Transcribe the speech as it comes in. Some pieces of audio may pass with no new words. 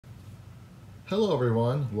Hello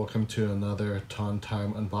everyone, welcome to another Ton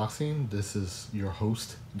Time unboxing. This is your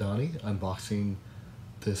host Donnie unboxing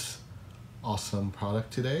this awesome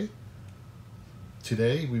product today.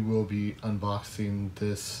 Today we will be unboxing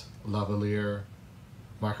this Lavalier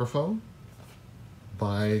microphone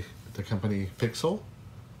by the company Pixel.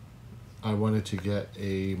 I wanted to get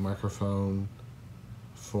a microphone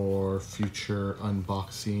for future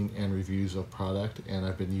unboxing and reviews of product, and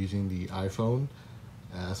I've been using the iPhone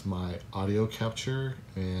as my audio capture,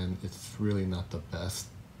 and it's really not the best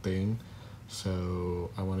thing, so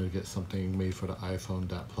I wanted to get something made for the iPhone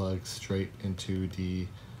that plugs straight into the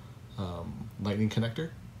lightning connector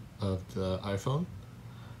of the iPhone.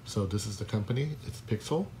 So this is the company, it's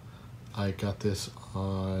Pixel. I got this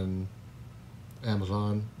on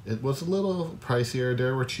Amazon. It was a little pricier.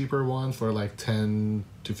 There were cheaper ones for like $10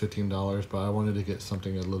 to $15, but I wanted to get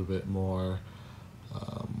something a little bit more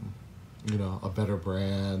a better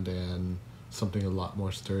brand and something a lot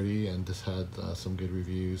more sturdy, and this had some good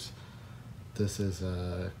reviews. This is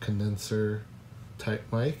a condenser type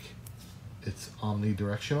mic. It's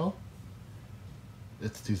omnidirectional.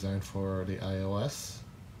 It's designed for the iOS,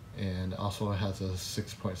 and also has a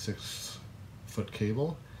 6.6 foot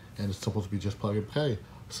cable, and it's supposed to be just plug and play.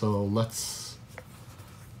 So let's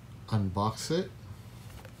unbox it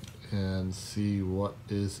and see what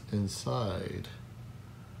is inside.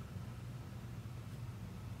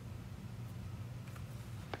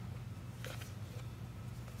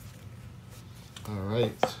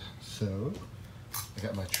 Alright, so I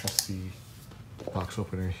got my trusty box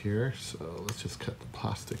opener here, so let's just cut the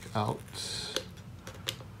plastic out.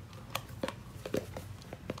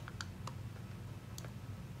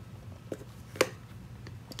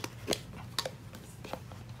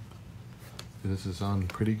 This is on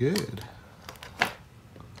pretty good.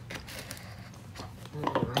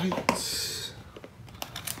 Alright.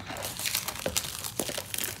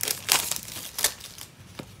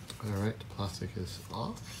 Alright, the plastic is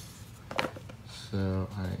off. So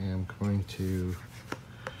I am going to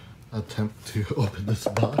attempt to open this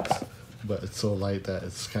box, but it's so light that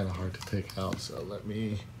it's kind of hard to take out. So let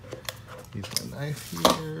me use my knife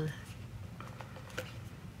here.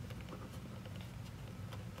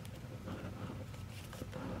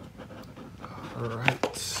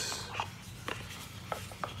 Alright.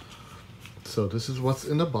 So this is what's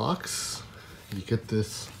in the box. You get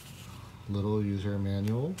this little user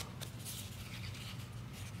manual.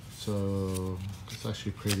 So it's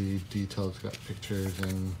actually pretty detailed. It's got pictures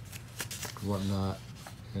and whatnot,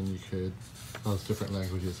 and you could, oh, it's different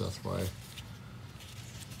languages, that's why.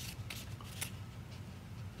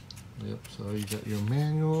 Yep, so you got your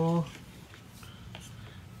manual.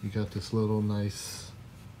 You got this little nice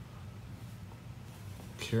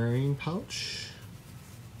carrying pouch.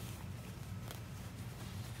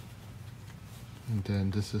 And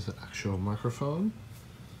then this is the actual microphone.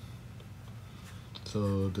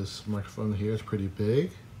 So this microphone here is pretty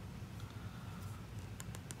big.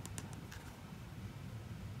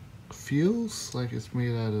 Feels like it's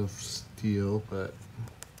made out of steel, but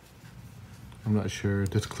I'm not sure.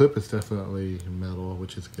 This clip is definitely metal,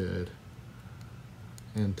 which is good.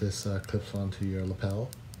 And this clips onto your lapel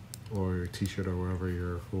or your t-shirt or wherever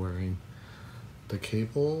you're wearing. The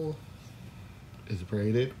cable is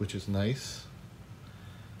braided, which is nice.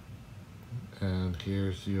 And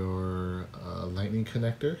here's your lightning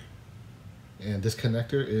connector. And this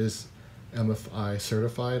connector is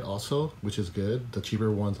MFi-certified also, which is good. The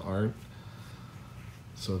cheaper ones aren't.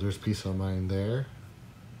 So there's peace of mind there.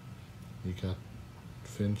 You got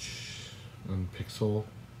Finch and Pixel.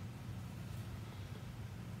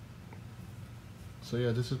 So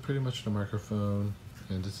yeah, this is pretty much the microphone.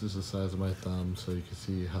 And this is the size of my thumb, so you can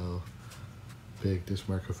see how big this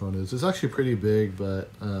microphone is. It's actually pretty big, but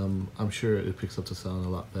I'm sure it picks up the sound a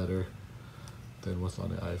lot better than what's on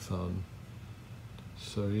the iPhone.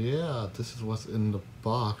 So yeah, this is what's in the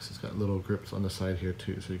box. It's got little grips on the side here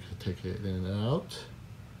too, so you can take it in and out.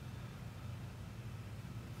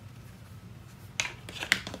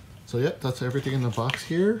 So yep, that's everything in the box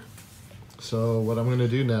here. So what I'm gonna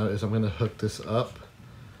do now is I'm gonna hook this up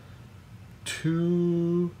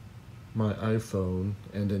to my iPhone,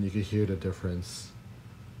 and then you can hear the difference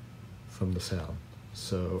from the sound.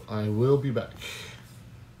 So I will be back.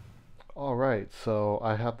 Alright, so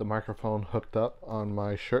I have the microphone hooked up on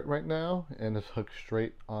my shirt right now, and it's hooked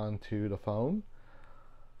straight onto the phone.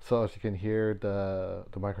 So as you can hear, the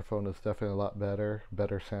microphone is definitely a lot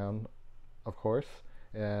better sound, of course.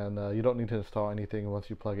 And you don't need to install anything. Once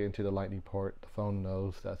you plug it into the lightning port, the phone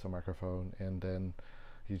knows that's a microphone, and then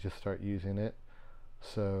you just start using it.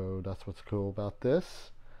 So that's what's cool about this.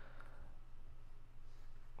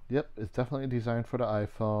 yep, it's definitely designed for the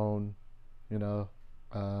iPhone. You know,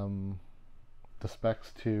 um, the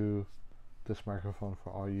specs to this microphone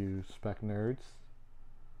for all you spec nerds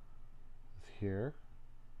is here.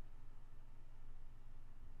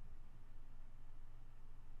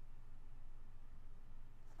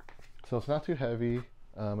 So it's not too heavy.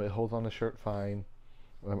 It holds on the shirt fine.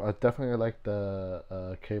 I definitely like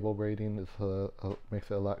the cable braiding.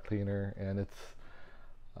 Makes it a lot cleaner, and it's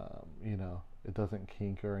it doesn't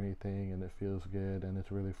kink or anything, and it feels good, and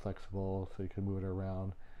it's really flexible, so you can move it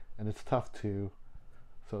around, and it's tough too.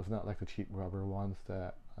 So it's not like the cheap rubber ones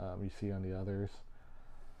that you see on the others.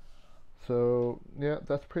 So yeah,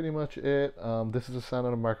 that's pretty much it. This is the sound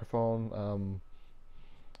of the microphone.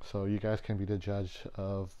 So you guys can be the judge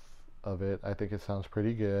of it. I think it sounds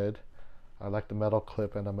pretty good. I like the metal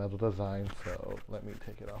clip and the metal design. So let me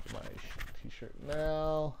take it off my t-shirt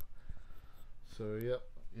now. So yep.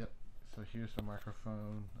 So here's the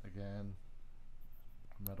microphone again.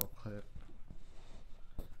 Metal clip.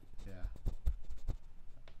 Yeah,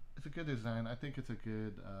 it's a good design. I think it's a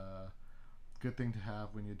good thing to have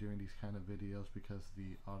when you're doing these kind of videos, because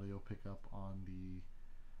the audio pickup on the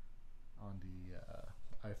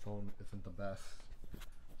iPhone isn't the best.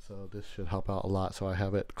 So this should help out a lot. So I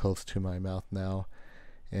have it close to my mouth now,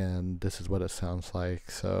 and this is what it sounds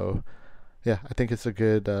like. So yeah, I think it's a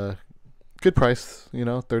good price.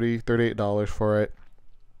 $38 for it.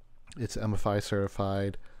 It's MFi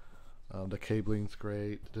certified. The cabling's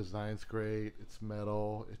great. The design's great. It's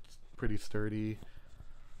metal. It's pretty sturdy.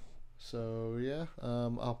 So yeah,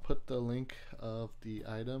 I'll put the link of the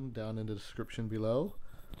item down in the description below.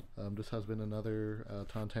 This has been another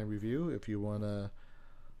Tontime review. If you want to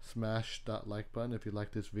smash that like button if you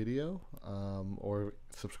like this video, or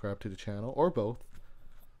subscribe to the channel, or both.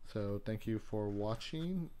 So thank you for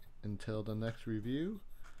watching. Until the next review,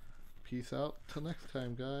 peace out till next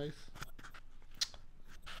time, guys.